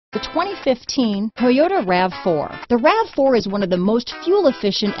The 2015 Toyota RAV4. The RAV4 is one of the most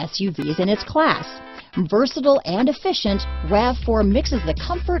fuel-efficient SUVs in its class. Versatile and efficient, RAV4 mixes the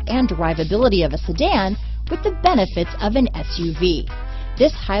comfort and drivability of a sedan with the benefits of an SUV.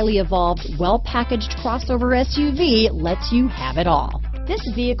 This highly evolved, well-packaged crossover SUV lets you have it all. This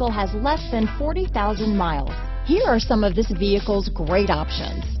vehicle has less than 40,000 miles. Here are some of this vehicle's great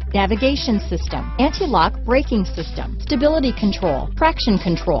options: navigation system, anti-lock braking system, stability control, traction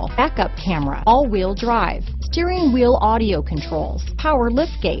control, backup camera, all-wheel drive, steering wheel audio controls, power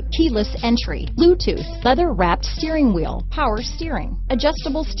liftgate, keyless entry, Bluetooth, leather-wrapped steering wheel, power steering,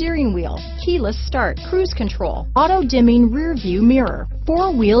 adjustable steering wheel, keyless start, cruise control, auto-dimming rear view mirror,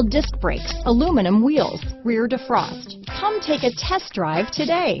 four-wheel disc brakes, aluminum wheels, rear defrost. Come take a test drive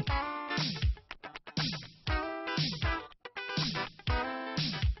today.